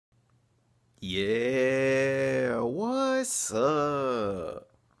Yeah, what's up?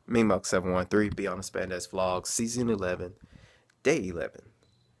 Me Muck 713 be on the Spandex vlog, season 11, day 11.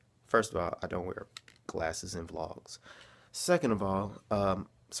 First of all, I don't wear glasses in vlogs. Second of all,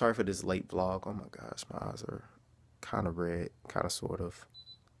 sorry for this late vlog. Oh my gosh, my eyes are kind of red, kind of sort of.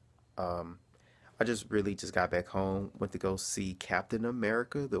 Um, I just really just got back home, went to go see Captain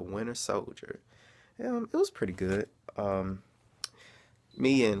America, the Winter Soldier. It was pretty good. Um,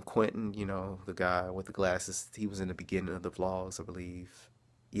 Me and Quentin, the guy with the glasses, he was in the beginning of the vlogs, I believe.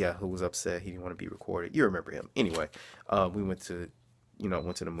 Yeah, who was upset he didn't want to be recorded. You remember him. Anyway, we went to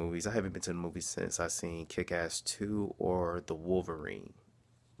the movies. I haven't been to the movies since I seen Kick-Ass 2 or The Wolverine.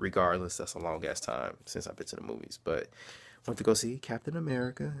 Regardless, that's a long ass time since I've been to the movies. But went to go see Captain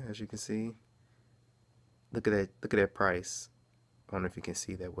America, as you can see. Look at that price. I don't know if you can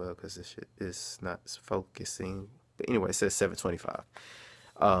see that well because this shit is not focusing. But anyway, it says 725.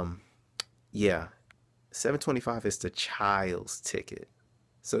 Um, yeah, 725 is the child's ticket.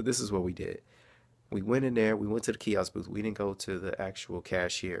 So this is what we did. We went in there, we went to the kiosk booth. We didn't go to the actual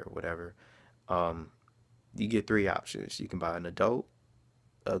cashier or whatever. Um, you get three options. You can buy an adult,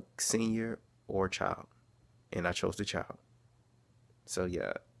 a senior, or a child. And I chose the child. So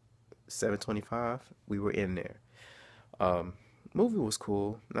yeah, 725, we were in there. Um, Movie was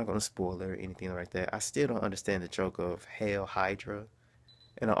cool. Not gonna spoil it or anything like that. I still don't understand the joke of Hail Hydra.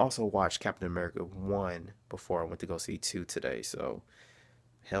 And I also watched Captain America 1 before I went to go see 2 today. So,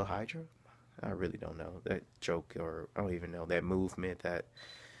 Hell Hydra? I really don't know. That joke, or I don't even know. That movement, I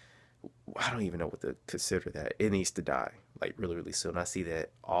don't even know what to consider that. It needs to die, like really, really soon. I see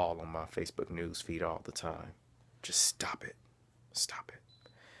that all on my Facebook news feed all the time. Just stop it. Stop it.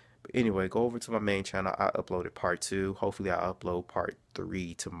 But anyway, go over to my main channel. I uploaded part 2. Hopefully, I upload part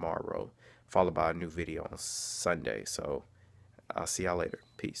 3 tomorrow, followed by a new video on Sunday. So, I'll see y'all later.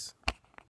 Peace.